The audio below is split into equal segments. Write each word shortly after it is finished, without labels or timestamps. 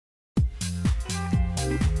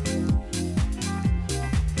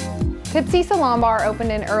Tipsy Salon Bar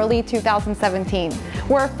opened in early 2017.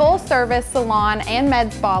 We're a full-service salon and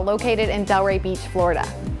med spa located in Delray Beach, Florida.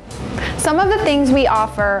 Some of the things we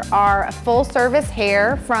offer are full-service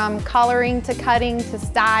hair, from coloring to cutting to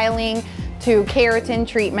styling to keratin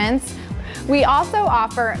treatments. We also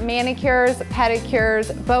offer manicures,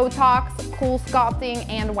 pedicures, Botox, cool sculpting,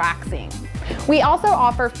 and waxing. We also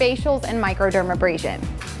offer facials and microdermabrasion.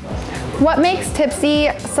 What makes Tipsy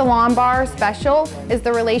Salon Bar special is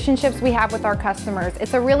the relationships we have with our customers.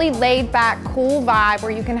 It's a really laid-back, cool vibe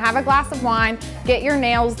where you can have a glass of wine, get your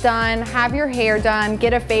nails done, have your hair done,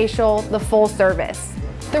 get a facial, the full service.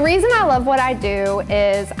 The reason I love what I do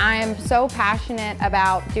is I am so passionate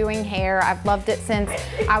about doing hair. I've loved it since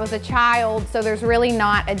I was a child, so there's really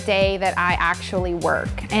not a day that I actually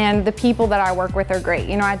work. And the people that I work with are great.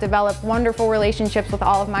 You know, I develop wonderful relationships with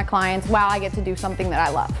all of my clients while I get to do something that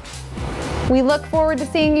I love. We look forward to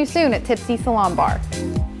seeing you soon at Tipsy Salon Bar.